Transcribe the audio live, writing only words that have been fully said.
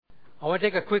I want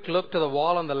to take a quick look to the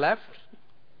wall on the left.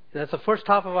 That's the first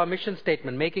half of our mission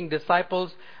statement, making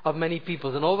disciples of many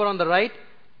peoples. And over on the right,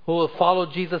 who will follow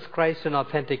Jesus Christ in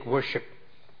authentic worship.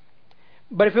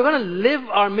 But if we're going to live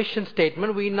our mission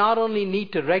statement, we not only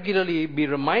need to regularly be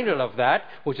reminded of that,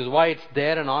 which is why it's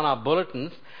there and on our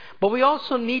bulletins, but we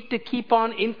also need to keep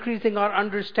on increasing our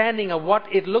understanding of what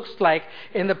it looks like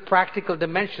in the practical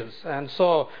dimensions. And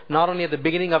so, not only at the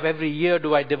beginning of every year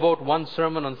do I devote one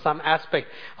sermon on some aspect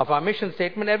of our mission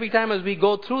statement, every time as we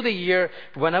go through the year,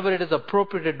 whenever it is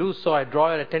appropriate to do so, I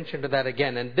draw your attention to that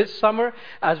again. And this summer,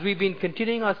 as we've been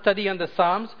continuing our study on the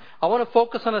Psalms, I want to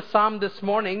focus on a psalm this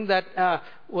morning that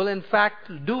will in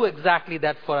fact do exactly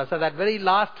that for us. So that very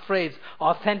last phrase,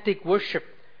 authentic worship.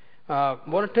 I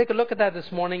want to take a look at that this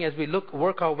morning as we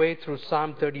work our way through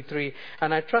Psalm 33.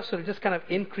 And I trust it will just kind of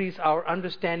increase our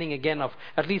understanding again of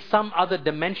at least some other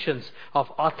dimensions of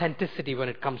authenticity when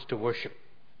it comes to worship.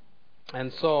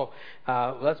 And so,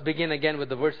 let's begin again with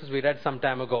the verses we read some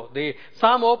time ago. The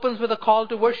psalm opens with a call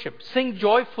to worship. Sing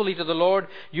joyfully to the Lord,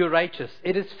 you righteous.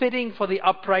 It is fitting for the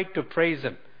upright to praise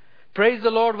Him. Praise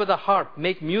the Lord with a harp.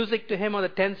 Make music to Him on the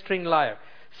 10-string lyre.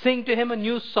 Sing to Him a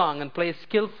new song and play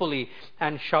skillfully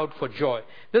and shout for joy.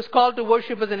 This call to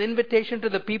worship is an invitation to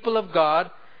the people of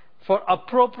God for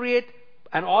appropriate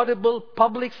and audible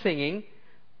public singing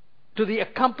to the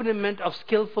accompaniment of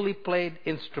skillfully played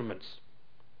instruments.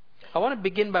 I want to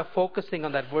begin by focusing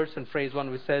on that verse in phrase 1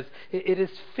 which says, it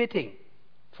is fitting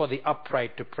for the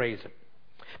upright to praise Him.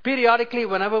 Periodically,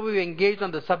 whenever we engage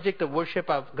on the subject of worship,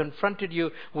 I've confronted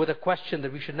you with a question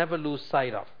that we should never lose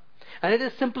sight of. And it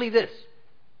is simply this.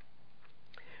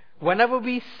 Whenever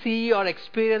we see or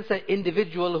experience an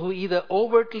individual who either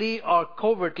overtly or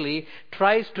covertly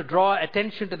tries to draw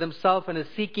attention to themselves and is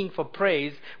seeking for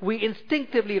praise, we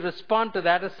instinctively respond to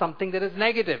that as something that is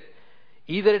negative.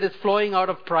 Either it is flowing out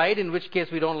of pride, in which case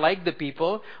we don't like the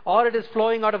people, or it is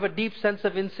flowing out of a deep sense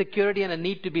of insecurity and a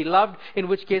need to be loved, in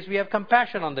which case we have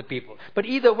compassion on the people. But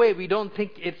either way, we don't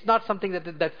think it's not something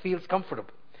that feels comfortable.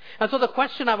 And so the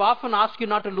question I've often asked you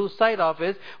not to lose sight of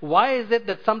is, why is it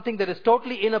that something that is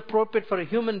totally inappropriate for a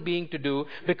human being to do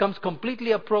becomes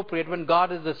completely appropriate when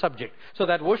God is the subject? So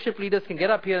that worship leaders can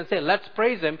get up here and say, let's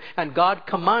praise Him, and God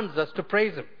commands us to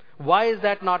praise Him. Why is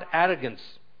that not arrogance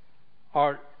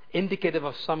or indicative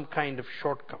of some kind of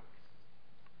shortcome?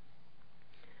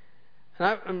 And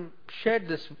I shared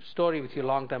this story with you a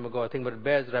long time ago, I think, but it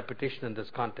bears repetition in this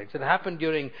context. It happened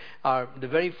during the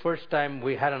very first time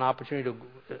we had an opportunity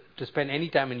to spend any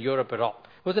time in Europe at all.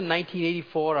 It was in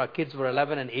 1984. Our kids were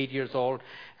 11 and 8 years old,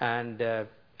 and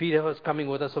Peter was coming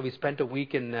with us, so we spent a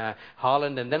week in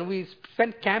Holland, and then we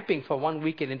spent camping for 1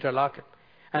 week in Interlaken.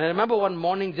 And I remember one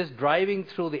morning just driving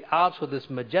through the Alps with this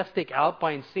majestic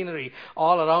alpine scenery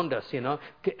all around us, you know.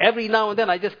 Every now and then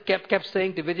I just kept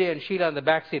saying to Vijay and Sheila in the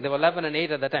back seat, they were 11 and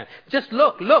 8 at the time, just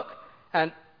look.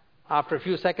 And after a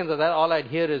few seconds of that, all I'd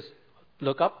hear is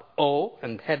look up, oh,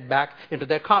 and head back into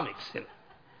their comics, you know.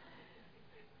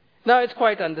 Now, it's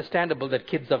quite understandable that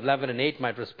kids of 11 and 8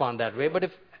 might respond that way, but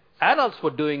if adults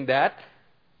were doing that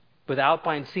with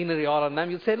alpine scenery all on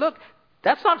them, you'd say, look,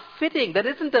 that's not fitting. That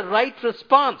isn't the right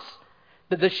response.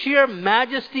 That the sheer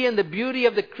majesty and the beauty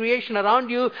of the creation around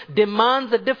you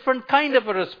demands a different kind of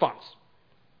a response.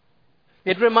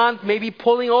 It demands maybe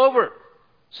pulling over,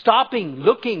 stopping,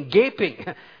 looking, gaping,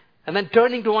 and then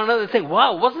turning to one another and saying,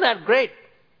 wow, wasn't that great?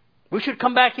 We should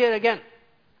come back here again.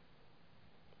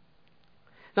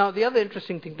 Now, the other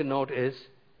interesting thing to note is,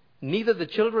 neither the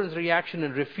children's reaction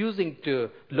in refusing to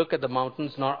look at the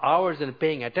mountains nor ours in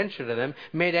paying attention to them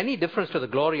made any difference to the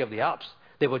glory of the Alps.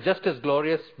 They were just as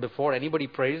glorious before anybody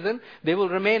praised them. They will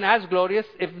remain as glorious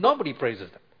if nobody praises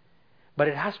them. But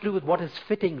it has to do with what is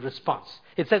fitting response.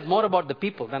 It says more about the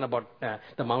people than about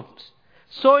the mountains.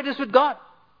 So it is with God.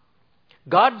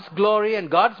 God's glory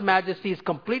and God's majesty is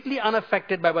completely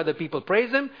unaffected by whether people praise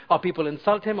Him or people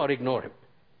insult Him or ignore Him.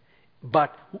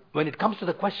 But when it comes to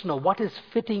the question of what is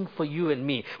fitting for you and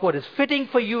me, what is fitting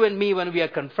for you and me when we are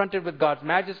confronted with God's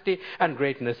majesty and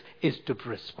greatness is to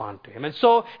respond to Him. And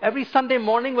so every Sunday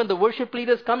morning when the worship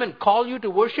leaders come and call you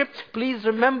to worship, please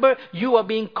remember you are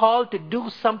being called to do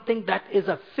something that is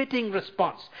a fitting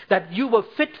response, that you were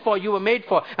fit for, you were made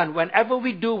for. And whenever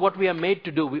we do what we are made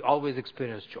to do, we always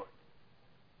experience joy.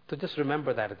 So just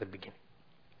remember that at the beginning.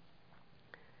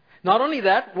 Not only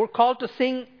that, we're called to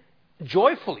sing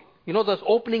joyfully. You know, those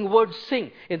opening words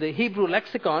sing. In the Hebrew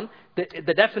lexicon,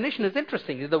 the definition is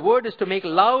interesting. The word is to make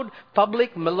loud,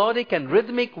 public, melodic, and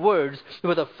rhythmic words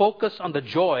with a focus on the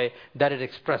joy that it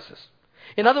expresses.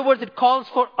 In other words, it calls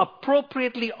for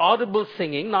appropriately audible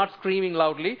singing, not screaming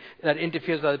loudly that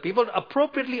interferes with other people,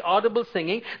 appropriately audible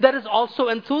singing that is also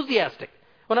enthusiastic.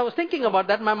 When I was thinking about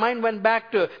that, my mind went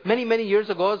back to many, many years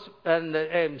ago in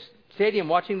the stadium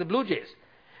watching the Blue Jays.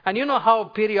 And you know how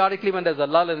periodically when there's a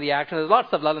lull in the action, there's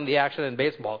lots of lull in the action in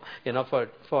baseball,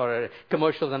 for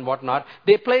commercials and whatnot.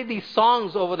 They play these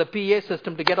songs over the PA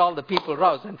system to get all the people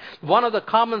roused. And one of the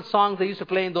common songs they used to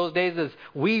play in those days is,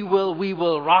 We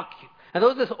Will Rock You. And there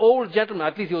was this old gentleman,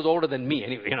 at least he was older than me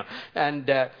anyway,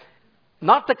 and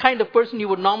not the kind of person you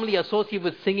would normally associate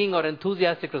with singing or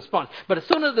enthusiastic response. But as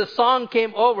soon as the song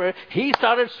came over, he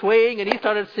started swaying and he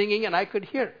started singing, and I could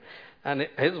hear it. And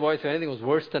his voice, if anything, was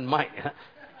worse than mine.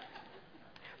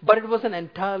 But it was an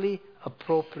entirely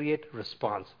appropriate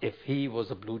response if he was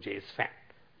a Blue Jays fan.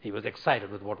 He was excited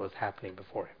with what was happening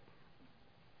before him.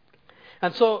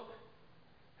 And so,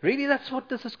 really that's what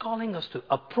this is calling us to.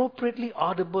 Appropriately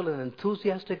audible and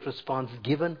enthusiastic response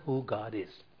given who God is.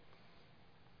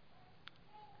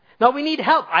 Now we need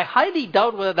help. I highly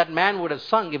doubt whether that man would have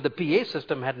sung if the PA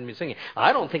system hadn't been singing.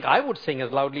 I don't think I would sing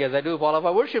as loudly as I do if all of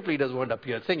our worship leaders weren't up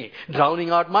here singing,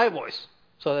 drowning out my voice.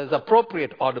 So there's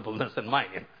appropriate audibleness in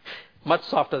mine. Much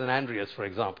softer than Andrea's, for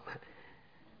example.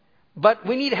 But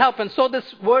we need help. And so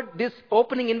this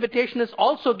opening invitation is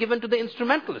also given to the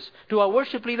instrumentalists, to our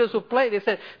worship leaders who play. They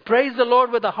said, praise the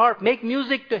Lord with the harp. Make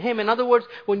music to Him. In other words,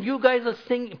 when you guys are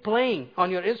playing on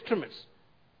your instruments,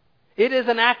 it is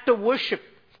an act of worship.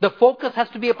 The focus has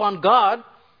to be upon God.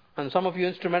 And some of you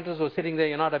instrumentalists who are sitting there,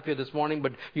 you're not up here this morning,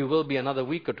 but you will be another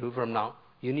week or two from now.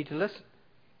 You need to listen.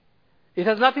 It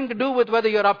has nothing to do with whether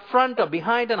you're up front or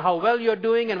behind and how well you're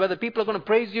doing and whether people are going to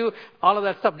praise you, all of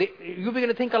that stuff. You begin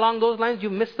to think along those lines, you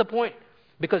miss the point.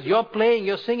 Because your playing,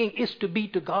 your singing is to be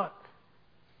to God.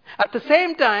 At the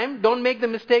same time, don't make the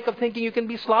mistake of thinking you can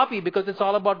be sloppy because it's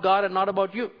all about God and not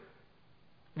about you.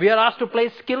 We are asked to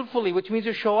play skillfully, which means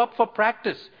you show up for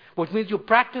practice, which means you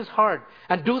practice hard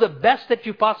and do the best that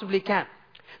you possibly can.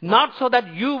 Not so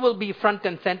that you will be front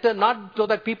and center, not so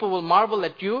that people will marvel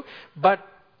at you, but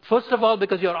first of all,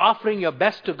 because you're offering your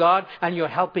best to God and you're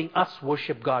helping us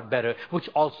worship God better, which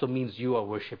also means you are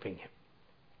worshiping Him.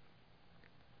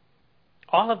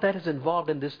 All of that is involved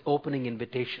in this opening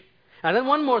invitation. And then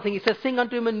one more thing, He says, sing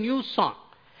unto Him a new song.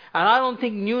 And I don't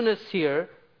think newness here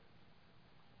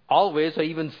always or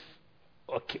even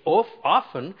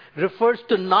often refers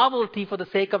to novelty for the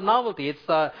sake of novelty.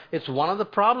 It's one of the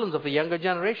problems of the younger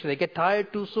generation. They get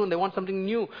tired too soon. They want something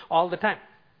new all the time.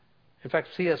 In fact,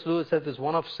 C.S. Lewis says it's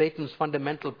one of Satan's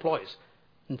fundamental ploys.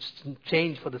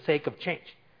 Change for the sake of change.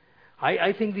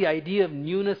 I think the idea of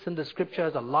newness in the Scripture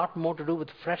has a lot more to do with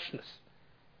freshness.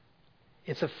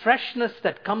 It's a freshness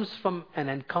that comes from an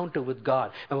encounter with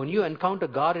God. And when you encounter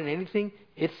God in anything,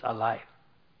 it's alive.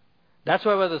 That's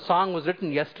why whether the song was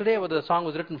written yesterday or whether the song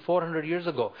was written 400 years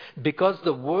ago, because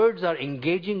the words are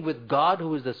engaging with God,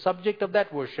 who is the subject of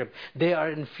that worship, they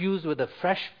are infused with a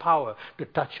fresh power to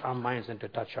touch our minds and to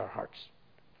touch our hearts.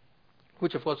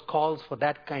 Which of course calls for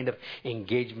that kind of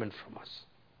engagement from us.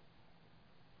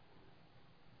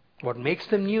 What makes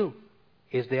them new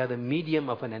is they are the medium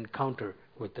of an encounter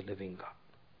with the living God.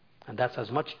 And that's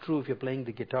as much true if you're playing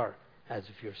the guitar as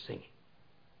if you're singing.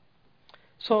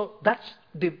 So that's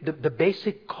the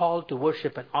basic call to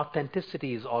worship, and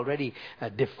authenticity is already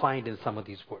defined in some of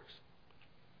these words.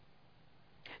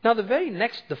 Now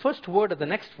the first word of the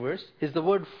next verse is the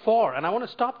word for, and I want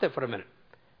to stop there for a minute.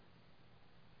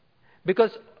 Because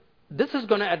this is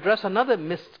going to address another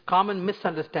common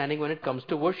misunderstanding when it comes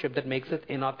to worship that makes it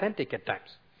inauthentic at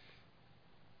times.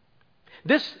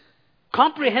 This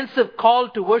comprehensive call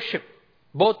to worship,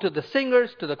 both to the singers,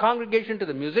 to the congregation, to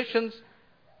the musicians,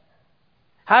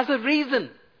 has a reason.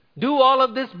 Do all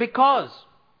of this because.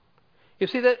 You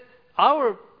see that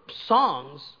our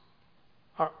songs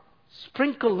are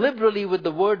sprinkled liberally with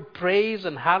the word praise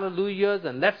and hallelujahs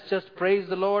and let's just praise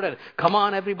the Lord and come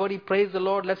on everybody praise the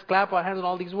Lord, let's clap our hands and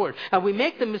all these words. And we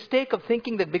make the mistake of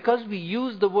thinking that because we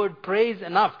use the word praise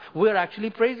enough, we're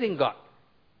actually praising God.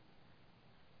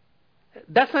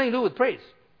 That's nothing to do with praise.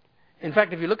 In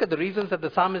fact, if you look at the reasons that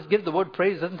the psalmist gives, the word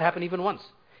praise doesn't happen even once.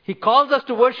 He calls us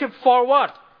to worship for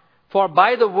what? For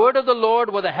by the word of the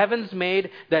Lord were the heavens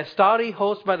made, their starry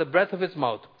host by the breath of His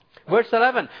mouth. Verse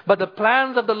 11, but the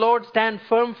plans of the Lord stand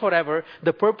firm forever,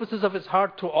 the purposes of his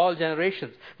heart through all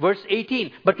generations. Verse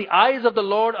 18, but the eyes of the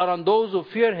Lord are on those who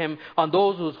fear him, on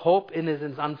those whose hope in his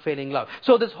unfailing love.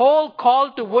 So this whole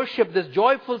call to worship, this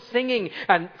joyful singing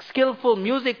and skillful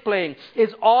music playing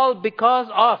is all because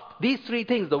of these three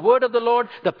things: the word of the Lord,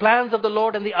 the plans of the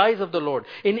Lord, and the eyes of the Lord.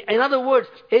 In other words,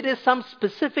 it is some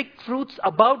specific truths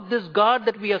about this God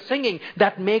that we are singing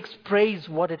that makes praise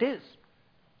what it is.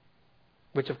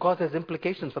 Which of course has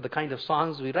implications for the kind of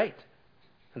songs we write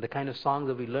and the kind of songs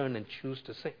that we learn and choose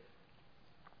to sing.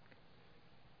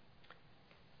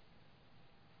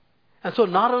 And so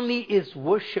not only is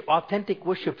worship, authentic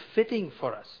worship, fitting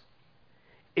for us,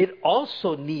 it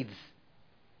also needs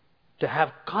to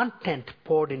have content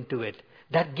poured into it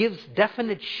that gives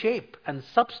definite shape and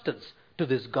substance to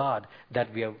this God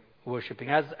that we are worshiping,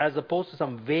 as opposed to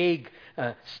some vague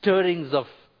stirrings of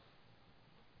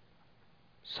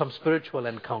some spiritual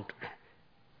encounter.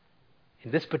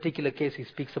 In this particular case, he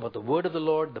speaks about the word of the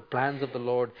Lord, the plans of the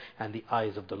Lord, and the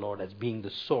eyes of the Lord as being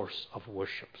the source of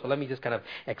worship. So let me just kind of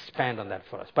expand on that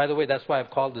for us. By the way, that's why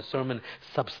I've called this sermon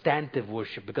substantive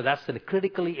worship, because that's a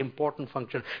critically important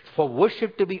function. For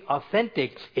worship to be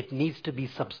authentic, it needs to be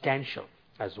substantial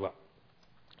as well.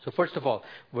 So first of all,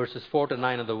 verses 4 to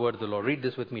 9 of the word of the Lord. Read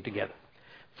this with me together.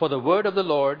 For the word of the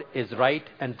Lord is right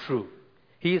and true.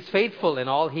 He is faithful in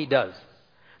all he does.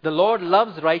 The Lord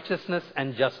loves righteousness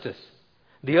and justice.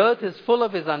 The earth is full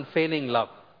of his unfailing love.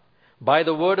 By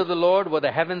the word of the Lord were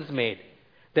the heavens made,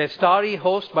 their starry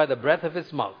host by the breath of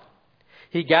his mouth.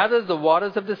 He gathers the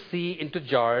waters of the sea into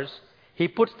jars. He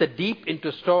puts the deep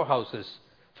into storehouses.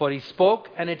 For he spoke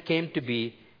and it came to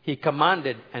be. He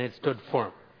commanded and it stood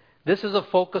firm. This is a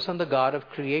focus on the God of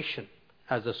creation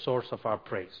as the source of our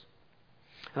praise.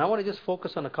 And I want to just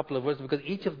focus on a couple of words because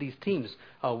each of these themes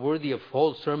are worthy of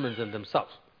whole sermons in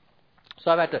themselves. So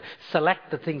I've had to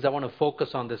select the things I want to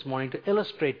focus on this morning to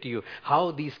illustrate to you how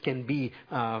these can be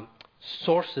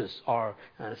sources or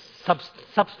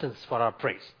substance for our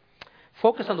praise.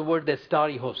 Focus on the word there,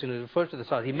 starry host. It refers to the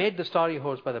stars. He made the starry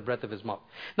host by the breath of his mouth.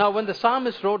 Now, when the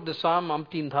psalmist wrote the psalm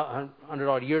 100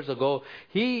 odd years ago,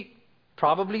 he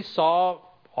probably saw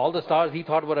all the stars he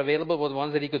thought were available were the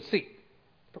ones that he could see.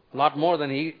 A lot more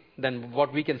than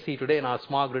what we can see today in our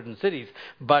smog-ridden cities.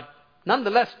 But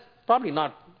nonetheless, probably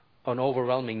not an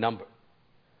overwhelming number.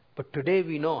 But today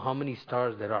we know how many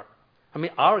stars there are. I mean,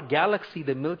 our galaxy,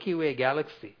 the Milky Way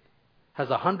galaxy, has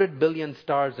 100 billion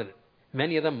stars in it.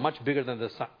 Many of them much bigger than the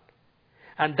sun.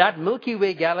 And that Milky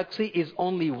Way galaxy is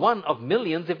only one of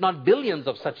millions, if not billions,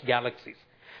 of such galaxies.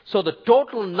 So the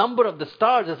total number of the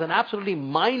stars is an absolutely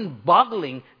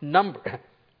mind-boggling number.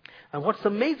 And what's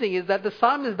amazing is that the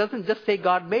psalmist doesn't just say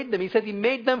God made them. He says he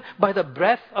made them by the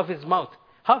breath of his mouth.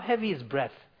 How heavy is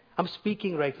breath? I'm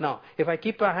speaking right now. If I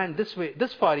keep my hand this way,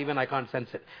 this far even, I can't sense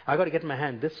it. I've got to get my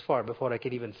hand this far before I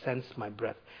can even sense my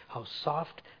breath. How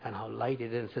soft and how light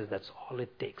it is. It says that's all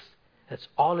it takes. That's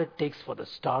all it takes for the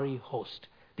starry host.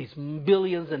 These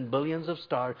billions and billions of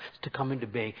stars to come into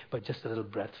being, but just a little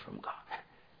breath from God.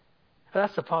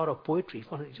 That's the power of poetry.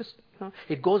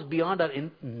 It goes beyond our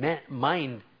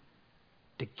mind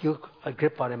to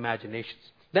grip our imaginations.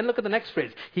 Then look at the next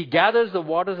phrase. He gathers the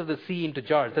waters of the sea into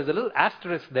jars. There's a little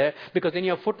asterisk there because in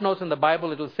your footnotes in the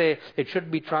Bible it will say it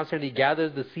should be translated, he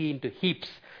gathers the sea into heaps.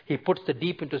 He puts the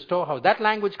deep into storehouse. That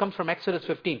language comes from Exodus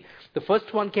 15. The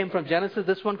first one came from Genesis.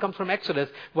 This one comes from Exodus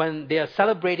when they are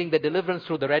celebrating the deliverance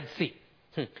through the Red Sea.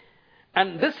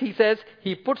 And this, he says,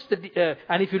 he puts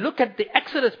and if you look at the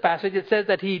Exodus passage, it says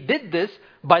that he did this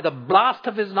by the blast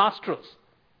of his nostrils.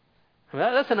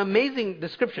 Well, that's an amazing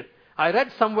description. I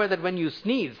read somewhere that when you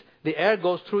sneeze, the air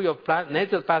goes through your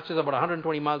nasal passages about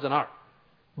 120 miles an hour.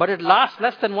 But it lasts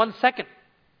less than 1 second.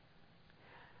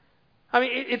 I mean,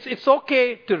 it's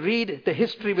okay to read the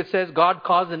history which says God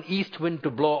caused an east wind to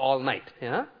blow all night.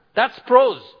 Yeah? That's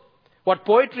prose. What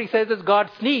poetry says is God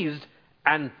sneezed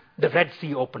and the Red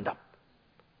Sea opened up.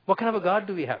 What kind of a God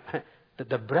do we have? That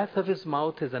the breath of his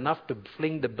mouth is enough to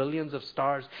fling the billions of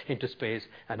stars into space,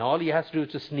 and all he has to do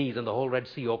is to sneeze and the whole Red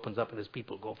Sea opens up and his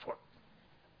people go for it.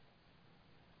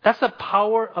 That's the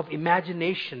power of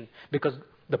imagination, because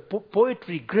the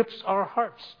poetry grips our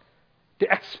hearts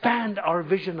to expand our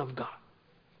vision of God.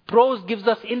 Prose gives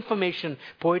us information,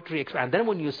 poetry expands. And then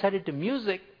when you set it to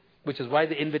music, which is why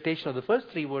the invitation of the first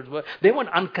three words were, they weren't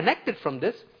unconnected from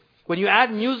this. When you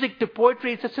add music to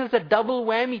poetry, it's just a double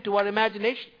whammy to our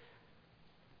imagination.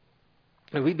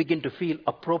 And we begin to feel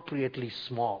appropriately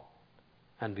small,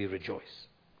 and we rejoice.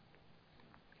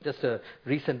 Just a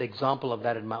recent example of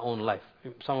that in my own life.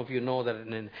 Some of you know that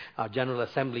in our General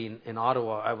Assembly in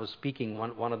Ottawa, I was speaking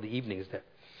one of the evenings there.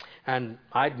 And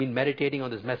I'd been meditating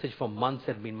on this message for months.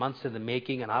 It had been months in the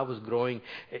making, and I was growing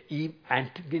in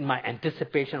my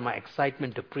anticipation, my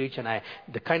excitement to preach. And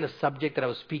the kind of subject that I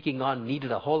was speaking on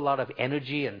needed a whole lot of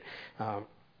energy. And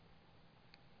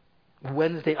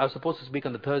Wednesday, I was supposed to speak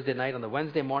on the Thursday night. On the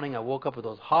Wednesday morning, I woke up with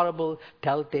those horrible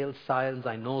telltale signs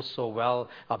I know so well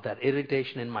of that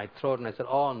irritation in my throat. And I said,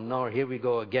 oh no, here we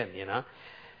go again,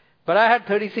 But I had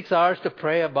 36 hours to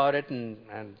pray about it, and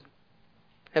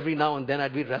every now and then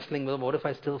I'd be wrestling with, what if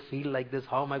I still feel like this?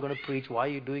 How am I going to preach? Why are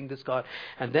you doing this, God?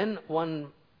 And then one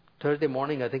Thursday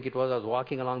morning, I think it was, I was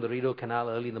walking along the Rideau Canal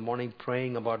early in the morning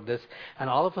praying about this. And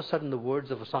all of a sudden the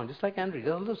words of a song, just like Andrew,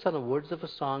 all of a sudden the words of a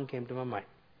song came to my mind.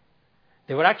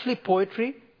 They were actually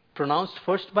poetry pronounced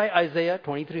first by Isaiah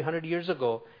 2,300 years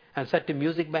ago and set to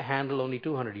music by Handel only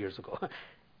 200 years ago.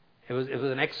 It was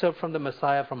an excerpt from the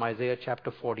Messiah from Isaiah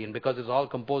chapter 40. And because it's all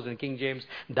composed in King James,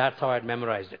 that's how I'd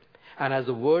memorized it. And as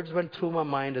the words went through my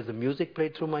mind, as the music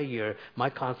played through my ear, my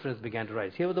confidence began to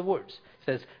rise. Here were the words. It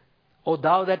says, O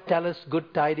thou that tellest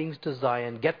good tidings to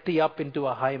Zion, get thee up into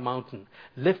a high mountain.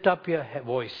 Lift up your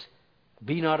voice.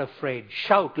 Be not afraid.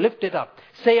 Shout, lift it up.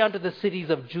 Say unto the cities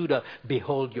of Judah,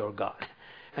 behold your God.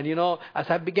 And as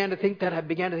I began to think that, I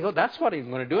began to think, oh, that's what I'm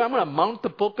going to do. I'm going to mount the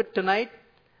pulpit tonight,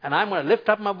 and I'm going to lift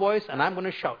up my voice, and I'm going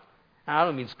to shout. And I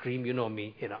don't mean scream, you know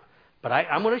me, But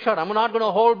I'm going to shout. I'm not going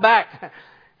to hold back.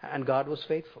 And God was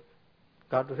faithful.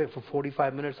 God was faithful. For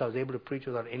 45 minutes, I was able to preach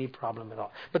without any problem at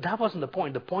all. But that wasn't the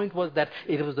point. The point was that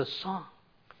it was the song.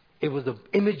 It was the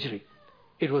imagery.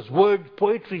 It was word,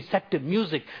 poetry set to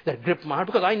music that gripped my heart,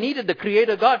 because I needed the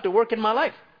Creator God to work in my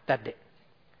life that day.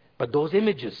 But those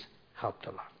images helped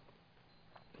a lot.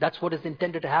 That's what is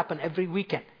intended to happen every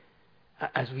weekend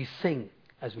as we sing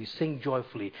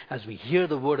joyfully, as we hear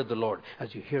the word of the Lord,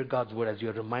 as you hear God's word, as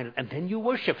you're reminded, and then you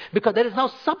worship, because there is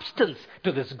now substance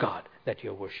to this God that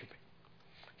you're worshiping.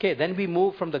 Okay, then we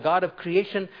move from the God of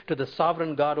creation to the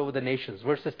sovereign God over the nations.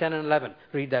 Verses 10 and 11.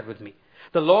 Read that with me.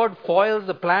 The Lord foils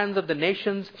the plans of the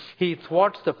nations. He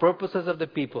thwarts the purposes of the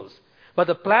peoples. But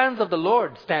the plans of the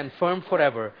Lord stand firm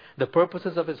forever, the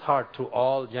purposes of his heart through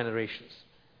all generations.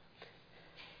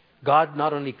 God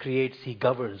not only creates, he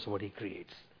governs what he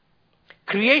creates.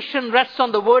 Creation rests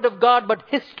on the word of God, but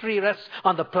history rests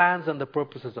on the plans and the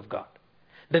purposes of God.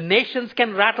 The nations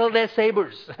can rattle their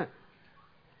sabers.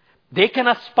 They can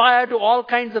aspire to all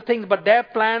kinds of things, but their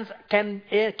plans can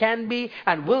be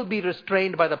and will be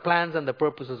restrained by the plans and the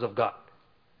purposes of God.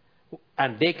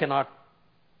 And they cannot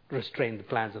restrain the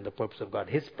plans and the purpose of God.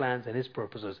 His plans and his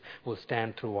purposes will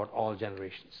stand throughout all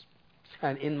generations.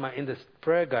 And in this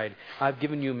prayer guide, I've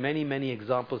given you many, many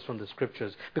examples from the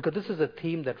scriptures, because this is a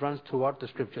theme that runs throughout the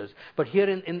scriptures. But here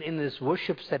in this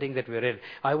worship setting that we're in,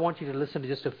 I want you to listen to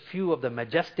just a few of the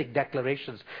majestic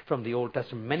declarations from the Old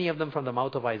Testament, many of them from the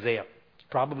mouth of Isaiah. It's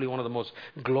probably one of the most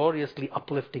gloriously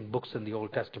uplifting books in the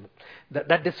Old Testament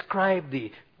that describe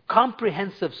the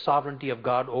comprehensive sovereignty of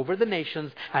God over the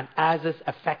nations and as this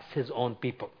affects his own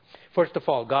people. First of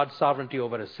all, God's sovereignty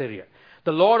over Assyria.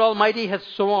 The Lord Almighty has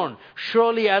sworn,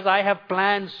 surely as I have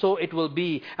planned, so it will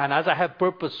be, and as I have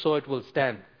purposed, so it will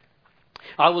stand.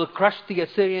 I will crush the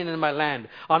Assyrian in my land.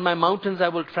 On my mountains I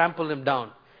will trample him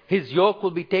down. His yoke will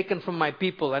be taken from my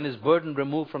people and his burden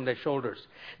removed from their shoulders.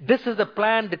 This is the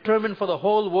plan determined for the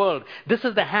whole world. This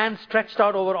is the hand stretched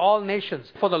out over all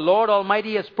nations. For the Lord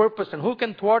Almighty has purposed, and who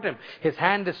can thwart him? His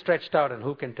hand is stretched out, and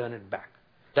who can turn it back?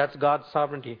 That's God's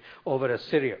sovereignty over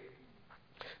Assyria.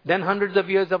 Then hundreds of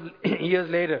years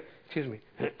later,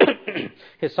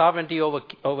 his sovereignty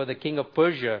over the king of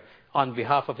Persia on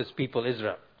behalf of his people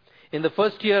Israel. In the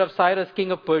first year of Cyrus,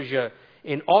 king of Persia,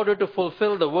 in order to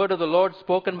fulfill the word of the Lord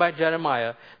spoken by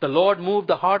Jeremiah, the Lord moved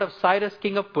the heart of Cyrus,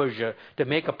 king of Persia, to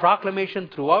make a proclamation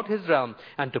throughout his realm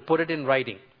and to put it in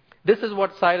writing. This is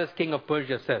what Cyrus, king of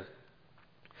Persia, says.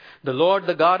 The Lord,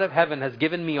 the God of heaven, has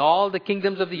given me all the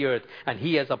kingdoms of the earth, and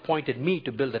he has appointed me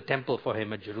to build a temple for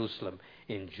him at Jerusalem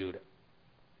in Judah.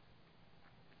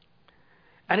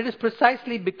 And it is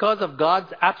precisely because of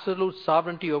God's absolute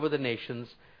sovereignty over the nations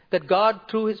that God,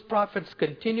 through his prophets,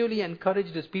 continually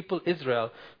encouraged his people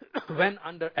Israel, when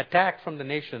under attack from the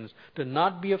nations, to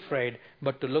not be afraid,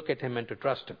 but to look at him and to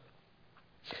trust him.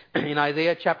 In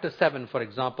Isaiah chapter 7, for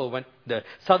example, when the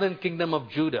southern kingdom of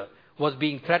Judah was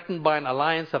being threatened by an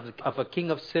alliance of a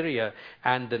king of Syria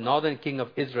and the northern king of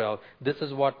Israel, this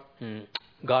is what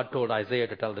God told Isaiah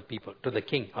to tell the people, to the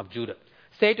king of Judah.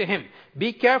 Say to him,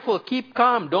 be careful, keep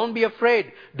calm, don't be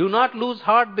afraid. Do not lose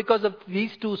heart because of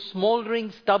these two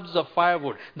smoldering stubs of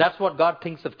firewood. That's what God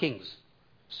thinks of kings.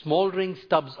 Smoldering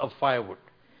stubs of firewood.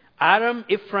 Aram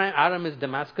is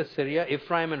Damascus, Syria.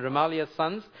 Ephraim and Remaliah's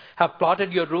sons have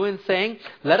plotted your ruin, saying,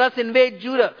 let us invade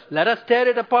Judah. Let us tear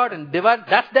it apart and divide.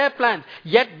 That's their plans.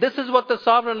 Yet this is what the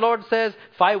sovereign Lord says.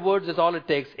 5 words is all it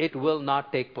takes. It will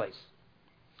not take place.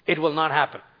 It will not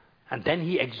happen. And then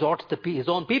he exhorts his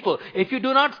own people. If you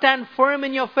do not stand firm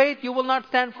in your faith, you will not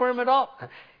stand firm at all.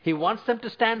 He wants them to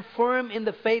stand firm in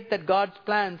the faith that God's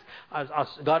plans,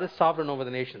 God is sovereign over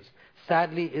the nations.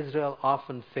 Sadly, Israel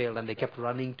often failed and they kept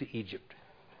running to Egypt.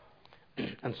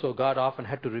 And so God often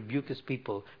had to rebuke his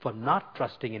people for not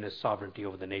trusting in his sovereignty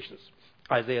over the nations.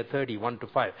 Isaiah 30,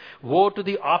 1-5. Woe to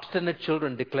the obstinate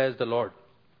children, declares the Lord.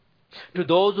 To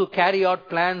those who carry out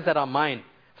plans that are mine,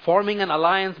 forming an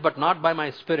alliance but not by my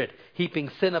spirit, heaping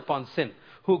sin upon sin.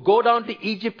 Who go down to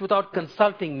Egypt without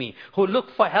consulting me, who look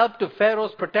for help to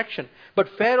Pharaoh's protection. But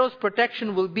Pharaoh's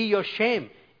protection will be your shame.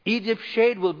 Egypt's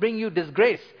shade will bring you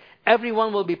disgrace.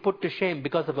 Everyone will be put to shame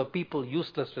because of a people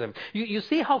useless to them. You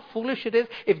see how foolish it is?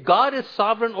 If God is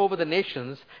sovereign over the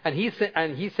nations, and He's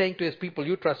saying to His people,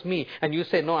 you trust me, and you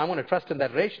say, no, I want to trust in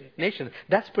that nation,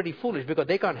 that's pretty foolish because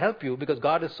they can't help you because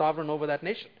God is sovereign over that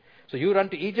nation. So you run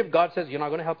to Egypt, God says, you're not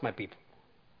going to help my people.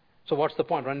 So what's the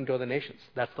point? Running to other nations.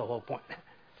 That's the whole point.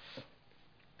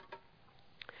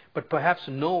 But perhaps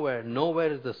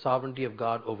nowhere is the sovereignty of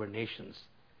God over nations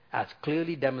as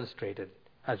clearly demonstrated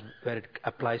as where it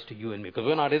applies to you and me. Because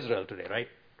we're not Israel today, right?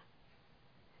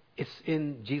 It's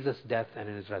in Jesus' death and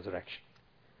in His resurrection.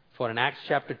 For in Acts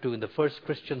chapter 2, in the first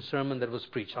Christian sermon that was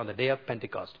preached on the day of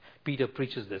Pentecost, Peter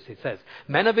preaches this. He says,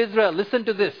 Men of Israel, listen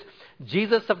to this.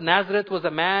 Jesus of Nazareth was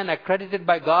a man accredited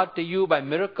by God to you by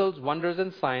miracles, wonders,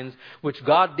 and signs, which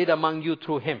God did among you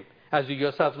through Him, as you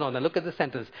yourselves know. Now look at the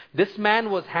sentence. This man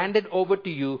was handed over to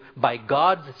you by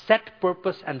God's set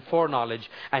purpose and foreknowledge,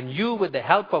 and you, with the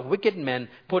help of wicked men,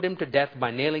 put him to death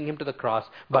by nailing him to the cross,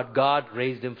 but God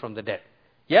raised him from the dead.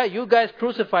 Yeah, you guys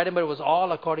crucified him, but it was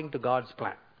all according to God's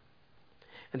plan.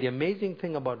 And the amazing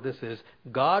thing about this is,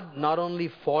 God not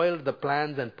only foiled the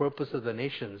plans and purposes of the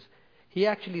nations, He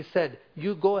actually said,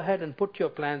 you go ahead and put your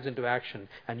plans into action,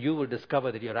 and you will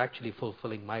discover that you're actually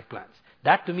fulfilling my plans.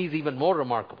 That to me is even more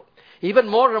remarkable. Even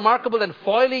more remarkable than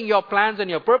foiling your plans and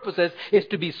your purposes is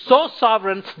to be so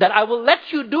sovereign that I will let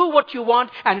you do what you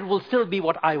want and it will still be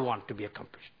what I want to be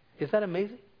accomplished. Is that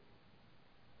amazing?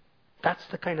 That's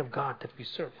the kind of God that we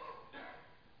serve.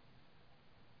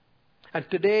 And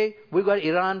today, we've got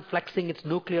Iran flexing its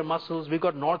nuclear muscles. We've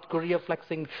got North Korea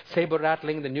flexing,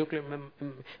 saber-rattling the nuclear.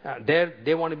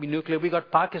 They want to be nuclear. We've got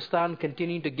Pakistan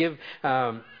continuing to give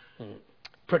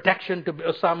protection to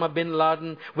Osama bin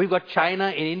Laden. We've got China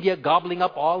and India gobbling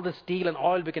up all the steel and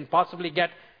oil we can possibly get.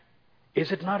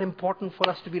 Is it not important for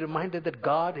us to be reminded that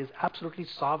God is absolutely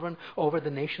sovereign over the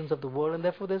nations of the world, and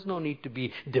therefore there's no need to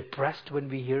be depressed when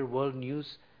we hear world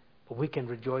news? But we can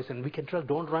rejoice and we can tell,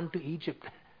 don't run to Egypt.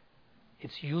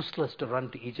 It's useless to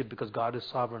run to Egypt because God is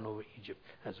sovereign over Egypt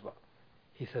as well.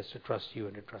 He says to trust you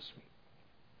and to trust me.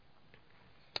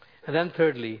 And then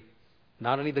thirdly,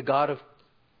 not only the God of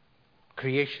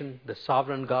creation, the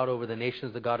sovereign God over the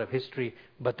nations, the God of history,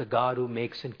 but the God who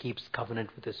makes and keeps covenant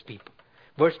with His people.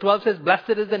 Verse 12 says,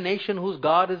 Blessed is the nation whose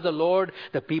God is the Lord,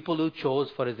 the people who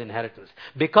chose for His inheritance.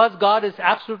 Because God is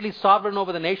absolutely sovereign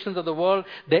over the nations of the world,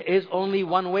 there is only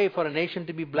one way for a nation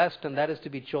to be blessed, and that is to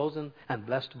be chosen and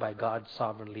blessed by God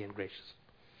sovereignly and gracious.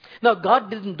 Now, God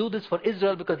didn't do this for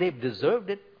Israel because they deserved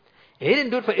it. He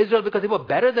didn't do it for Israel because they were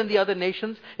better than the other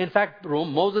nations. In fact,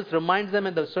 Moses reminds them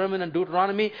in the sermon in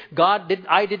Deuteronomy,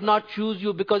 I did not choose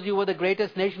you because you were the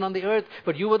greatest nation on the earth,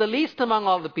 but you were the least among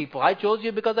all the people. I chose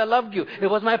you because I loved you.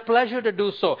 It was my pleasure to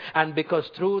do so. And because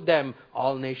through them,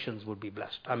 all nations would be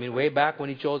blessed. I mean, way back when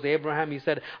He chose Abraham, He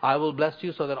said, I will bless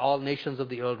you so that all nations of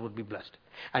the earth would be blessed.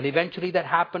 And eventually that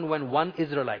happened when one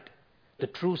Israelite, the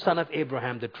true son of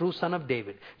Abraham, the true son of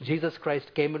David, Jesus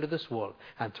Christ, came into this world,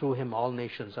 and through Him all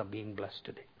nations are being blessed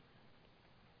today.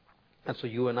 And so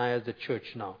you and I as the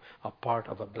church now are part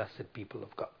of a blessed people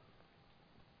of God.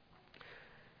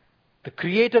 The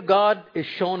Creator God is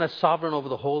shown as sovereign over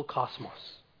the whole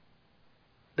cosmos.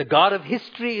 The God of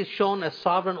history is shown as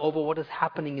sovereign over what is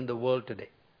happening in the world today.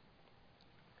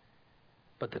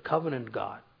 But the covenant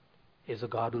God is a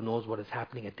God who knows what is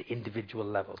happening at the individual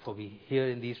level. For we hear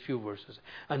in these few verses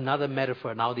another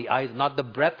metaphor. Now the eyes, not the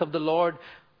breath of the Lord,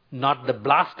 not the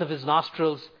blast of His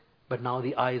nostrils, but now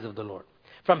the eyes of the Lord.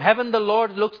 From heaven the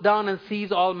Lord looks down and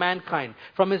sees all mankind.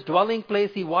 From His dwelling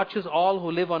place He watches all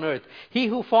who live on earth. He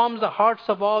who forms the hearts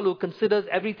of all, who considers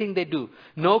everything they do.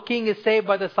 No king is saved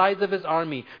by the size of his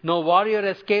army. No warrior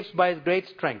escapes by his great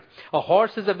strength. A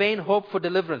horse is a vain hope for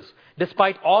deliverance.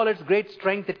 Despite all its great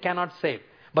strength, it cannot save.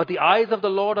 But the eyes of the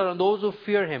Lord are on those who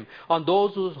fear Him, on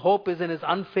those whose hope is in His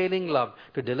unfailing love,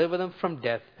 to deliver them from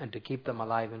death and to keep them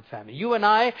alive in family. You and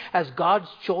I, as God's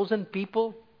chosen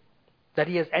people, that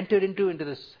He has entered into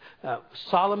this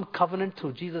solemn covenant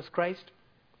through Jesus Christ,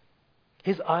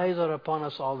 His eyes are upon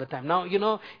us all the time.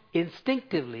 Now,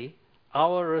 instinctively,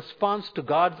 our response to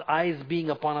God's eyes being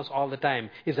upon us all the time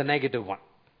is a negative one.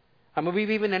 I mean, we've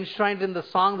even enshrined in the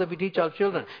songs that we teach our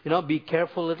children. Be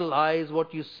careful little eyes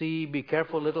what you see, be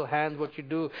careful little hands what you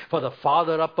do, for the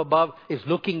Father up above is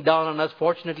looking down on us.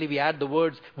 Fortunately, we add the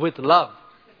words with love.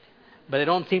 But they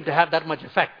don't seem to have that much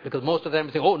effect, because most of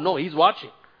them say, oh no, He's watching.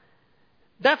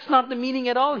 That's not the meaning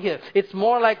at all here. It's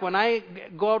more like when I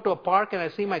go out to a park and I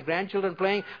see my grandchildren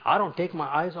playing, I don't take my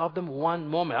eyes off them one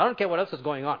moment. I don't care what else is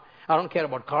going on. I don't care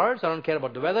about cars. I don't care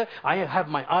about the weather. I have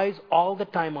my eyes all the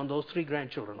time on those 3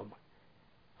 grandchildren of mine.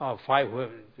 Oh, 5,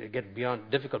 they get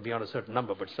difficult beyond a certain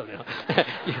number, but still,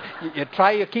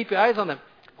 you keep your eyes on them.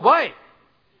 Why?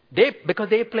 Because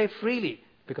they play freely,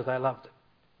 because I love them.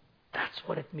 That's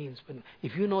what it means.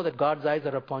 If you know that God's eyes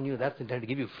are upon you, that's intended to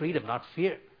give you freedom, not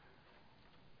fear.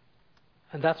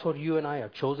 And that's what you and I are,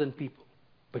 chosen people.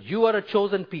 But you are a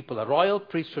chosen people, a royal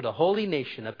priesthood, a holy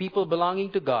nation, a people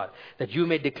belonging to God, that you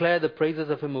may declare the praises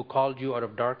of Him who called you out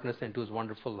of darkness into His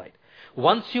wonderful light.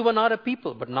 Once you were not a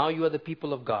people, but now you are the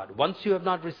people of God. Once you have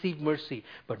not received mercy,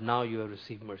 but now you have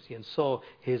received mercy. And so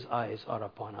His eyes are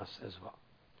upon us as well.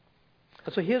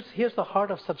 And so here's the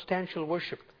heart of substantial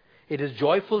worship. It is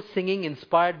joyful singing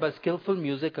inspired by skillful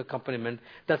music accompaniment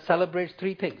that celebrates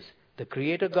 3 things: the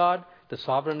Creator God, the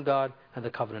Sovereign God, and the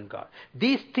Covenant God.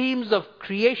 These themes of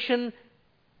creation,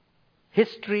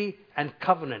 history, and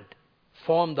covenant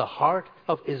form the heart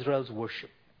of Israel's worship.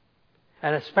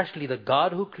 And especially the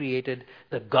God who created,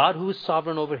 the God who is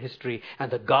sovereign over history, and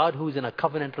the God who is in a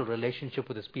covenantal relationship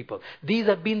with His people. These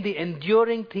have been the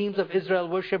enduring themes of Israel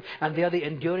worship, and they are the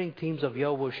enduring themes of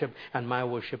your worship and my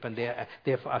worship, and they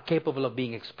are capable of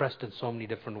being expressed in so many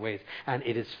different ways. And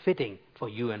it is fitting for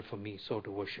you and for me so to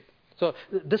worship. So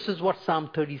this is what Psalm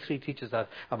 33 teaches us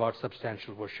about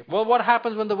substantial worship. Well, what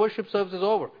happens when the worship service is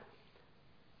over?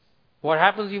 What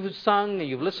happens? You've sung,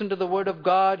 you've listened to the Word of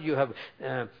God, you have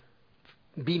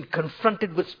been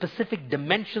confronted with specific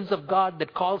dimensions of God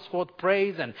that calls forth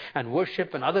praise and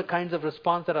worship and other kinds of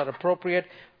response that are appropriate.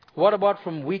 What about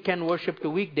from weekend worship to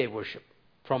weekday worship?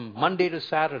 From Monday to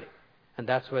Saturday? And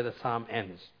that's where the psalm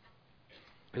ends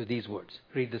with these words.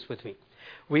 Read this with me.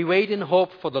 We wait in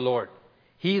hope for the Lord.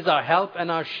 He is our help and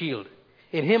our shield.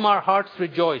 In Him our hearts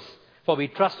rejoice, for we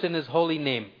trust in His holy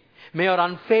name. May our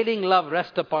unfailing love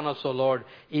rest upon us, O Lord,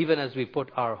 even as we put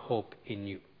our hope in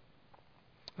You.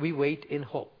 We wait in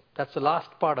hope. That's the last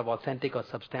part of authentic or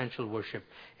substantial worship,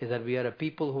 is that we are a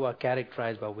people who are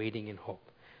characterized by waiting in hope.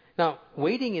 Now,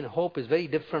 waiting in hope is very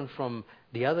different from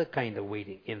the other kind of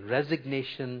waiting, in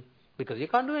resignation, because you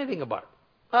can't do anything about it.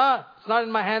 It's not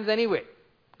in my hands anyway.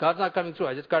 God's not coming through.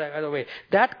 I just got to wait.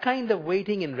 That kind of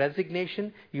waiting in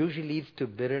resignation usually leads to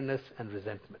bitterness and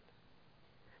resentment.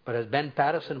 But as Ben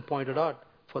Patterson pointed out,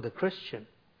 for the Christian,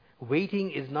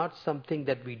 waiting is not something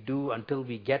that we do until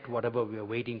we get whatever we are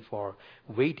waiting for.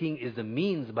 Waiting is the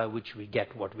means by which we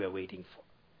get what we are waiting for.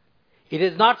 It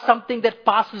is not something that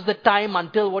passes the time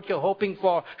until what you're hoping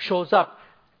for shows up.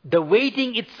 The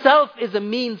waiting itself is a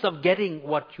means of getting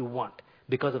what you want,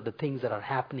 because of the things that are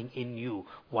happening in you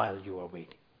while you are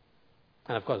waiting.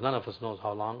 And of course, none of us knows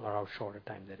how long or how short a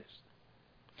time that is.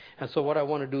 And so what I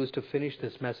want to do is to finish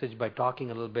this message by talking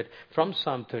a little bit from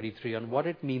Psalm 33 on what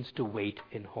it means to wait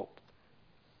in hope.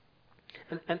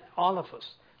 And all of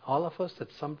us at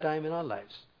some time in our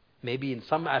lives, maybe in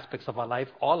some aspects of our life,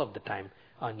 all of the time,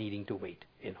 are needing to wait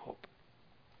in hope.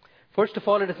 First of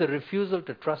all, it is a refusal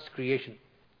to trust creation.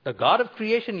 The God of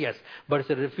creation, yes, but it's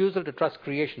a refusal to trust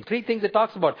creation. 3 things it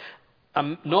talks about.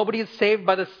 Nobody is saved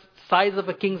by the size of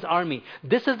a king's army.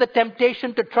 This is the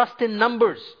temptation to trust in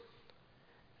numbers.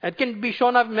 It can be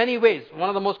shown up in many ways. One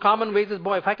of the most common ways is,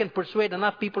 if I can persuade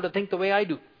enough people to think the way I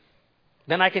do,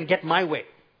 then I can get my way.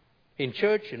 In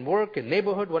church, in work, in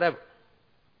neighborhood, whatever.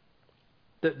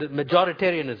 The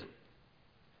majoritarianism.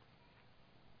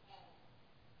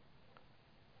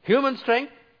 Human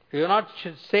strength, you're not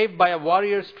saved by a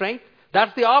warrior's strength.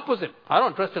 That's the opposite. I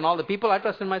don't trust in all the people, I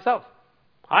trust in myself.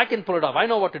 I can pull it off. I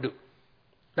know what to do.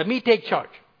 Let me take charge.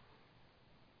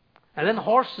 And then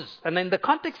horses. And in the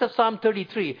context of Psalm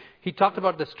 33, he talked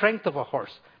about the strength of a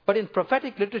horse. But in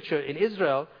prophetic literature in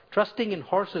Israel, trusting in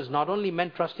horses not only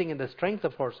meant trusting in the strength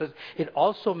of horses, it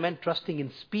also meant trusting in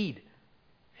speed.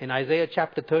 In Isaiah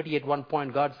chapter 30, at one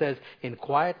point, God says, in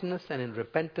quietness and in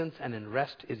repentance and in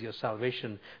rest is your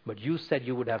salvation. But you said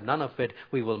you would have none of it.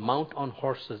 We will mount on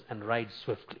horses and ride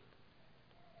swiftly.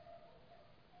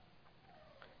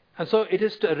 And so it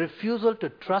is a refusal to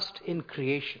trust in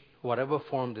creation, whatever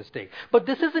form this takes. But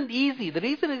this isn't easy. The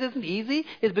reason it isn't easy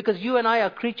is because you and I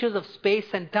are creatures of space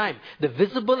and time. The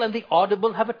visible and the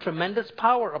audible have a tremendous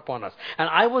power upon us. And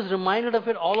I was reminded of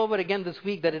it all over again this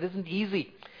week, that it isn't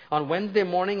easy. On Wednesday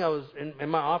morning, I was in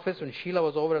my office when Sheila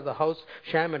was over at the house.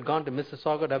 Sham had gone to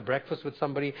Mississauga to have breakfast with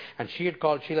somebody, and she had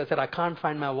called Sheila and said, I can't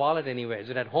find my wallet anywhere. Is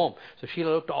it at home? So Sheila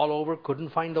looked all over,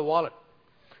 couldn't find the wallet.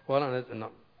 Well,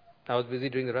 I was busy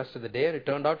during the rest of the day, and it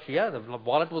turned out, the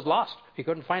wallet was lost. He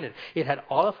couldn't find it. It had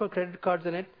all of her credit cards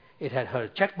in it. It had her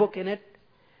checkbook in it.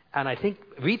 And I think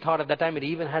we thought at that time it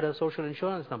even had her social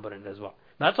insurance number in it as well.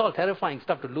 That's all terrifying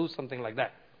stuff, to lose something like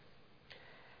that.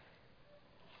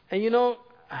 And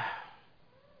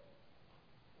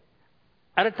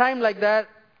at a time like that,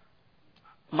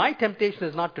 my temptation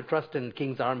is not to trust in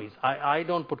king's armies. I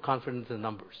don't put confidence in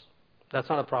numbers. That's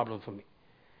not a problem for me.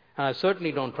 And I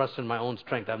certainly don't trust in my own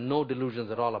strength. I have no delusions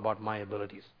at all about my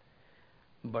abilities.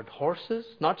 But horses,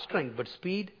 not strength, but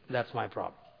speed, that's my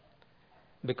problem.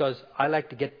 Because I like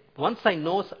to once I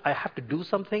know I have to do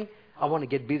something, I want to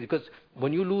get busy. Because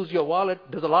when you lose your wallet,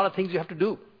 there's a lot of things you have to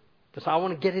do. So I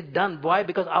want to get it done. Why?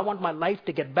 Because I want my life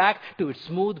to get back to its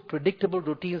smooth, predictable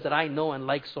routines that I know and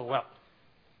like so well.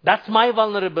 That's my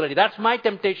vulnerability. That's my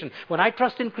temptation. When I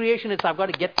trust in creation, I've got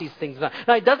to get these things done.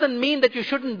 Now, it doesn't mean that you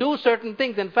shouldn't do certain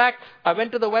things. In fact, I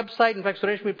went to the website. In fact,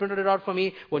 Sureshmi printed it out for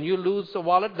me. When you lose a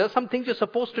wallet, there's some things you're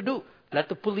supposed to do. Let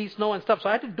the police know and stuff. So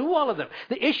I had to do all of them.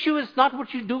 The issue is not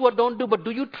what you do or don't do, but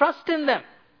do you trust in them?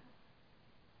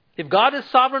 If God is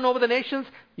sovereign over the nations,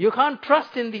 you can't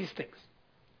trust in these things.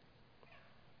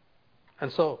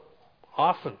 And so,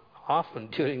 often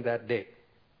during that day,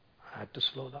 I had to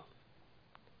slow down.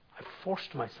 I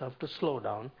forced myself to slow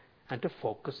down and to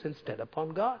focus instead upon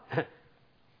God.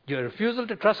 Your refusal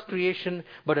to trust creation,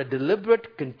 but a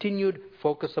deliberate, continued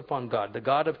focus upon God. The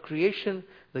God of creation,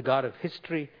 the God of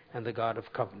history, and the God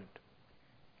of covenant.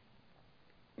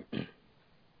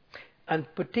 And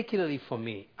particularly for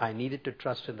me, I needed to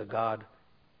trust in the God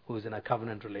who is in a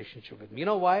covenant relationship with me. You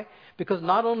know why? Because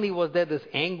not only was there this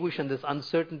anguish and this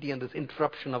uncertainty and this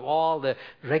interruption of all the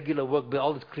regular work,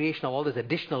 all this creation of all this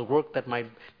additional work that might,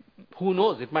 who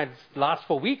knows, it might last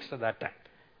for weeks at that time.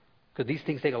 Because these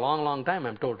things take a long, long time,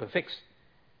 I'm told, to fix.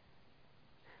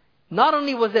 Not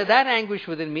only was there that anguish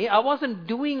within me, I wasn't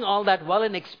doing all that well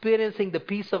in experiencing the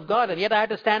peace of God, and yet I had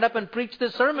to stand up and preach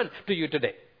this sermon to you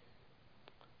today.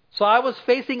 So I was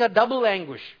facing a double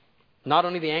anguish. Not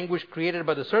only the anguish created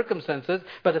by the circumstances,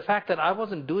 but the fact that I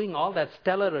wasn't doing all that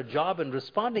stellar a job in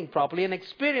responding properly and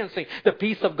experiencing the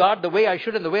peace of God the way I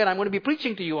should and the way I'm going to be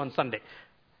preaching to you on Sunday.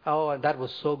 Oh, and that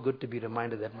was so good to be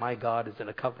reminded that my God is in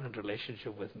a covenant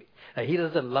relationship with me. That He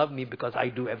doesn't love me because I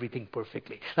do everything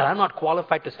perfectly. That I'm not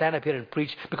qualified to stand up here and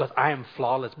preach because I am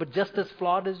flawless, but just as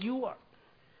flawed as you are.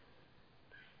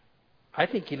 I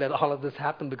think He let all of this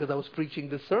happen because I was preaching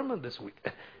this sermon this week.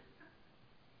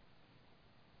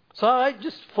 So I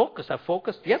just focused. I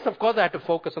focused. Yes, of course I had to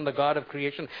focus on the God of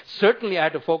creation. Certainly I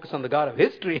had to focus on the God of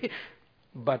history.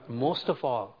 But most of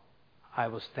all, I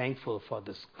was thankful for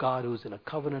this God who's in a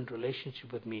covenant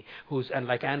relationship with me. And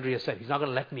like Andrea said, He's not going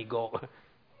to let me go.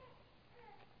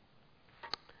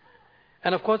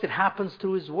 And of course it happens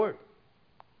through His Word.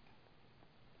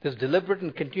 This deliberate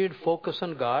and continued focus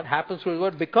on God happens through His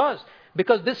Word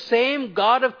because this same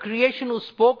God of creation who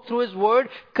spoke through His Word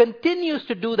continues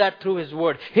to do that through His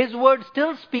Word. His Word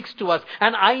still speaks to us.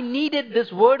 And I needed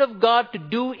this Word of God to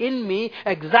do in me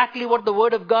exactly what the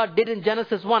Word of God did in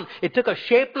Genesis 1. It took a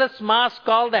shapeless mass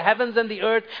called the heavens and the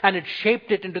earth, and it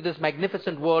shaped it into this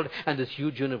magnificent world and this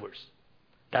huge universe.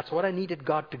 That's what I needed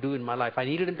God to do in my life. I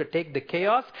needed Him to take the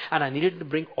chaos, and I needed Him to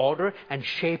bring order and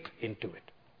shape into it.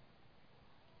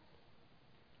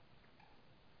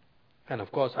 And of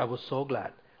course, I was so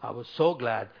glad. I was so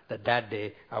glad that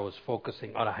day I was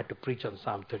focusing, or I had to preach on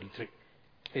Psalm 33.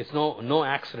 It's no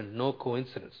accident, no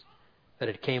coincidence that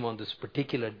it came on this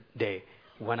particular day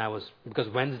because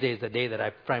Wednesday is the day that I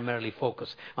primarily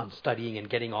focus on studying and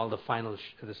getting all the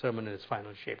sermon in its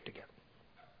final shape together.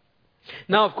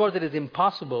 Now, of course, it is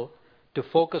impossible to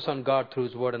focus on God through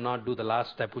His Word and not do the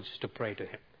last step, which is to pray to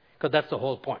Him. Because that's the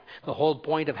whole point. The whole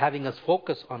point of having us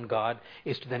focus on God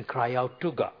is to then cry out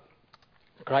to God.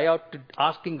 Cry out to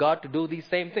asking God to do these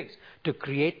same things. To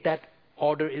create that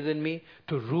order is in me.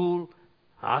 To rule.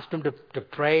 Ask Him to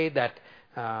pray that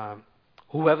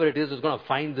Whoever it is who's going to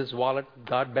find this wallet,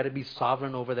 God better be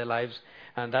sovereign over their lives.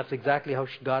 And that's exactly how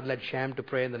God led Sham to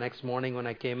pray. And the next morning when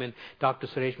I came in, talked to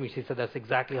Suresh, she said, that's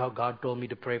exactly how God told me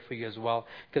to pray for you as well.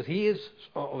 Because He is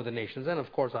over the nations. And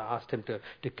of course, I asked Him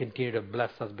to continue to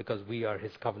bless us because we are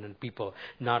His covenant people,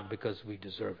 not because we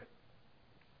deserve it.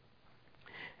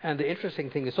 And the interesting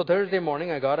thing is, so Thursday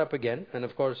morning I got up again. And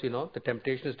of course, the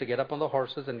temptation is to get up on the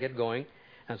horses and get going.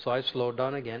 And so I slowed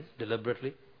down again,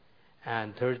 deliberately.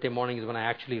 And Thursday morning is when I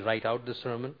actually write out the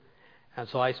sermon. And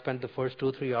so I spent the first 2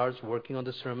 or 3 hours working on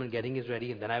the sermon, getting it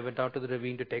ready. And then I went out to the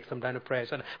ravine to take some time to pray. I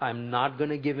said, I'm not going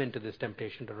to give in to this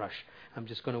temptation to rush. I'm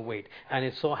just going to wait. And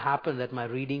it so happened that my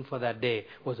reading for that day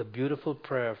was a beautiful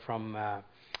prayer from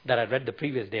that I read the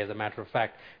previous day, as a matter of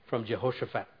fact, from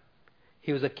Jehoshaphat.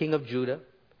 He was a king of Judah.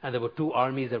 And there were 2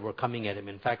 armies that were coming at him.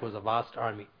 In fact, it was a vast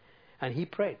army. And he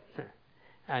prayed.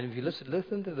 And if you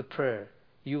listen to the prayer,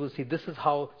 you will see this is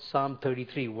how Psalm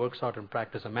 33 works out in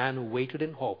practice. A man who waited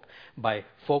in hope by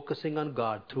focusing on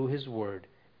God through His Word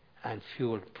and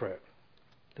fueled prayer.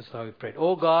 This is how he prayed.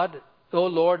 O God, O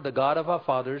Lord, the God of our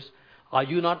fathers, are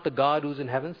you not the God who's in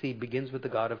heaven? See, he begins with the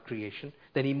God of creation.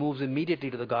 Then he moves immediately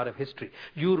to the God of history.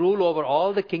 You rule over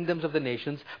all the kingdoms of the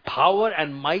nations. Power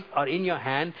and might are in your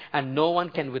hand, and no one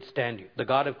can withstand you. The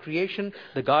God of creation,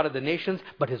 the God of the nations.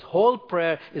 But his whole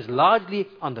prayer is largely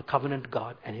on the covenant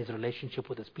God and His relationship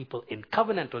with His people in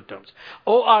covenantal terms.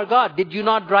 O our God, did you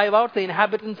not drive out the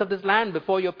inhabitants of this land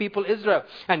before your people Israel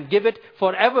and give it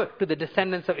forever to the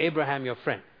descendants of Abraham, your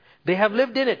friend? They have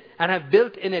lived in it and have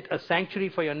built in it a sanctuary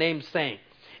for your name, saying,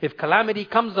 if calamity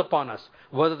comes upon us,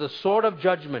 whether the sword of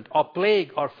judgment or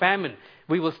plague or famine,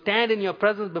 we will stand in your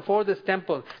presence before this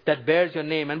temple that bears your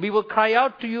name. And we will cry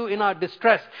out to you in our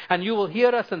distress, and you will hear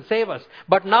us and save us.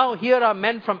 But now here are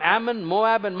men from Ammon,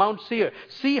 Moab, and Mount Seir.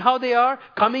 See how they are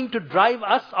coming to drive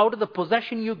us out of the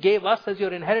possession you gave us as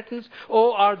your inheritance.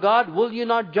 O our God, will you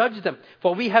not judge them?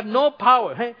 For we have no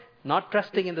power. Not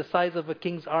trusting in the size of a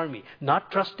king's army.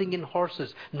 Not trusting in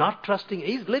horses. Not trusting.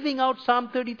 He's living out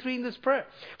Psalm 33 in this prayer.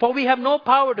 For we have no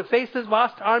power to face this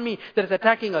vast army that is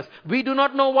attacking us. We do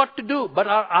not know what to do, but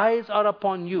our eyes are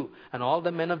upon you. And all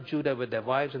the men of Judah with their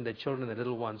wives and their children and their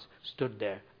little ones stood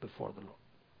there before the Lord.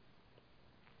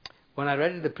 When I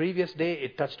read it the previous day,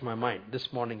 it touched my mind.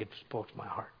 This morning it spoke to my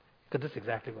heart. Because this is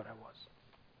exactly what I was.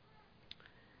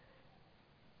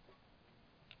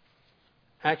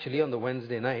 Actually, on the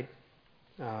Wednesday night,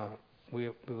 we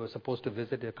were supposed to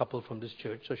visit a couple from this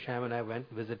church. So Sham and I went,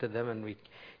 visited them, and we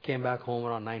came back home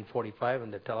around 9:45,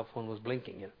 and the telephone was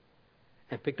blinking.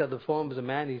 I picked up the phone. It was a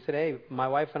man. He said, hey, my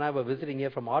wife and I were visiting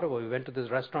here from Ottawa. We went to this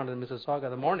restaurant in Mississauga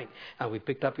in the morning, and we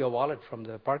picked up your wallet from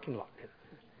the parking lot.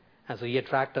 And so he had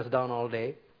tracked us down all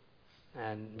day,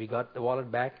 and we got the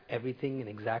wallet back, everything in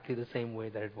exactly the same way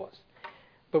that it was.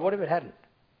 But what if it hadn't?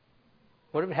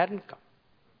 What if it hadn't come?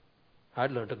 I'd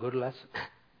learned a good lesson.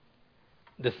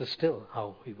 This is still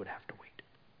how we would have to wait.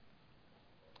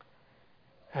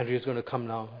 Andrea's going to come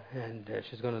now, and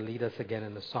she's going to lead us again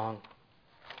in a song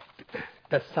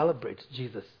that celebrates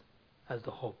Jesus as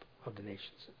the hope of the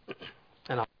nations.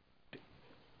 And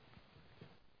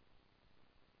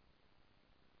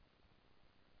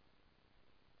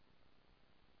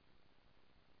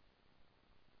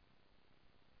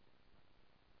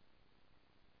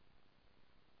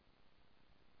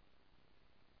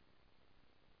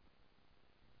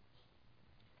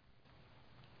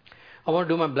I want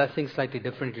to do my blessing slightly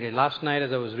differently. Last night,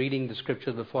 as I was reading the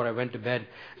scriptures before I went to bed,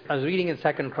 I was reading in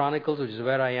 2 Chronicles, which is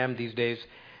where I am these days,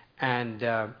 and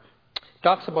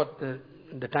talks about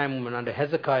the time when under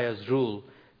Hezekiah's rule,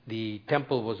 the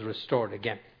temple was restored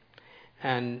again.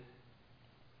 And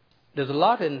there's a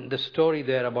lot in the story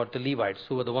there about the Levites,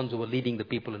 who were the ones who were leading the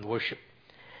people in worship.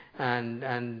 And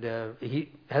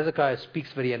Hezekiah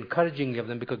speaks very encouragingly of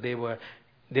them because they were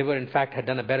in fact had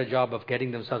done a better job of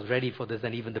getting themselves ready for this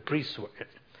than even the priests were.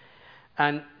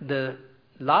 And the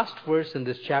last verse in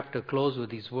this chapter closes with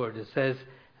these words. It says,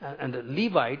 and the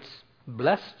Levites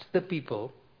blessed the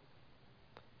people,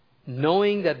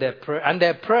 knowing that their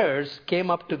prayers came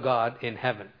up to God in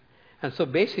heaven. And so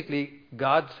basically,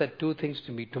 God said 2 things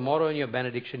to me. Tomorrow in your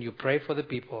benediction, you pray for the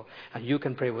people, and you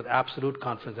can pray with absolute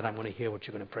confidence that I'm going to hear what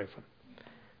you're going to pray for them.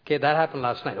 Okay, that happened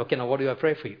last night. Okay, now what do I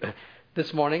pray for you?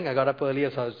 This morning, I got up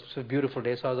earlier, so it was a beautiful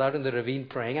day, so I was out in the ravine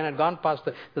praying, and I'd gone past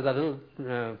there's that little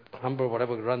humber,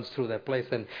 whatever runs through that place.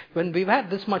 And when we've had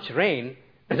this much rain,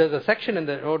 there's a section in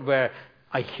the road where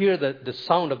I hear the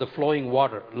sound of the flowing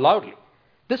water loudly.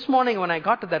 This morning, when I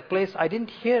got to that place, I didn't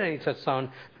hear any such sound.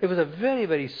 It was a very,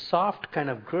 very soft kind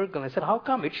of gurgle. I said, how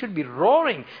come? It should be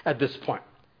roaring at this point.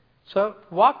 So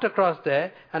I walked across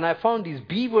there and I found these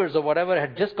beavers or whatever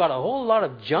had just got a whole lot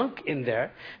of junk in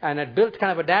there and had built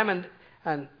kind of a dam,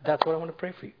 and that's what I want to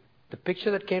pray for you. The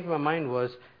picture that came to my mind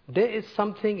was there is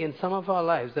something in some of our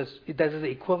lives that is the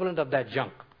equivalent of that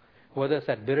junk. Whether it's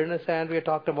that bitterness that Andrea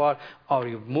talked about, or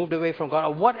you've moved away from God,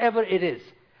 or whatever it is,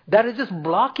 that is just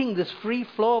blocking this free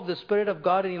flow of the Spirit of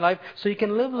God in your life so you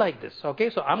can live like this. Okay,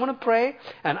 so I'm going to pray,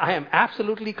 and I am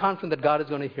absolutely confident that God is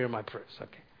going to hear my prayers.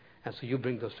 Okay, and so you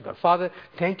bring those to God. Father,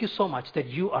 thank you so much that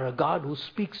you are a God who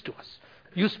speaks to us.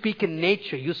 You speak in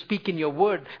nature, you speak in your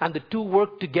word, and the two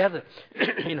work together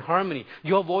in harmony.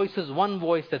 Your voice is one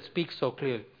voice that speaks so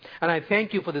clearly. And I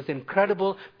thank you for this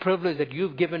incredible privilege that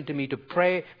you've given to me to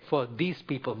pray for these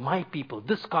people, my people,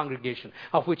 this congregation,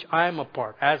 of which I am a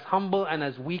part, as humble and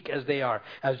as weak as they are,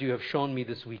 as you have shown me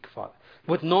this week, Father.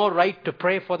 With no right to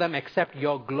pray for them except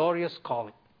your glorious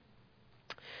calling.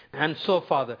 And so,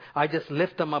 Father, I just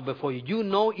lift them up before you. You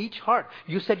know each heart.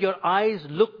 You said your eyes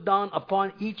look down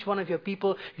upon each one of your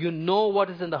people. You know what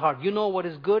is in the heart. You know what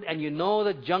is good, and you know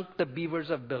the junk the beavers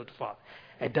have built, Father.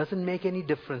 It doesn't make any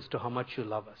difference to how much you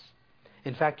love us.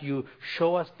 In fact, you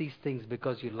show us these things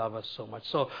because you love us so much.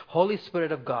 So, Holy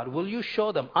Spirit of God, will you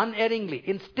show them unerringly,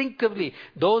 instinctively,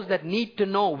 those that need to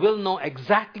know will know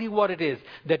exactly what it is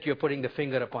that you're putting the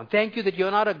finger upon. Thank you that you're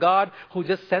not a God who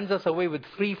just sends us away with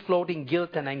free-floating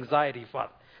guilt and anxiety,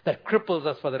 Father, that cripples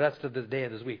us for the rest of this day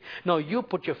and this week. No, you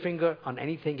put your finger on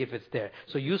anything if it's there.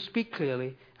 So you speak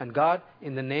clearly, and God,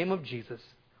 in the name of Jesus,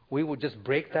 we would just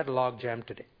break that log jam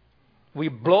today. We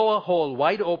blow a hole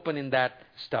wide open in that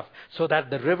stuff so that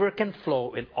the river can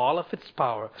flow in all of its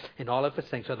power, in all of its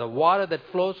things. So the water that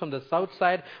flows from the south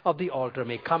side of the altar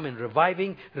may come in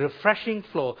reviving, refreshing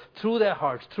flow through their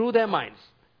hearts, through their minds.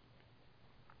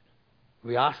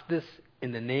 We ask this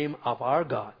in the name of our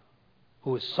God,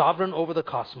 who is sovereign over the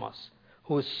cosmos,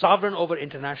 who is sovereign over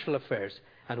international affairs,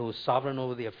 and who is sovereign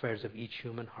over the affairs of each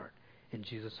human heart. In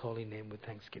Jesus' holy name with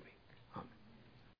thanksgiving.